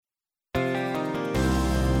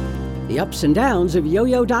The ups and downs of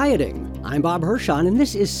yo-yo dieting. I'm Bob Hirschon, and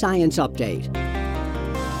this is Science Update.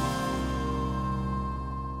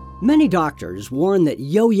 Many doctors warn that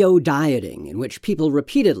yo-yo dieting, in which people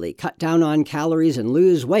repeatedly cut down on calories and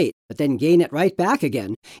lose weight, but then gain it right back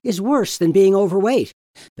again, is worse than being overweight.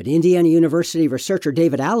 But Indiana University researcher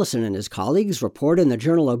David Allison and his colleagues report in the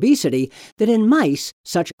journal Obesity that in mice,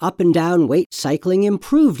 such up and down weight cycling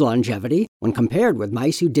improved longevity when compared with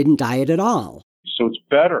mice who didn't diet at all. So it's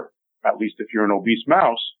better, at least if you're an obese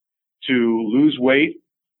mouse, to lose weight,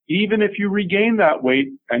 even if you regain that weight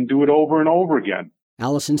and do it over and over again.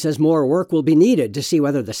 Allison says more work will be needed to see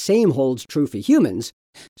whether the same holds true for humans.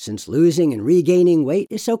 Since losing and regaining weight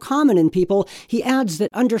is so common in people, he adds that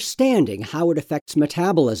understanding how it affects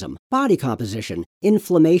metabolism, body composition,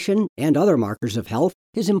 inflammation, and other markers of health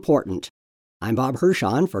is important. I'm Bob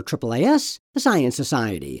Hirschon for AAAS, the Science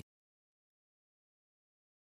Society.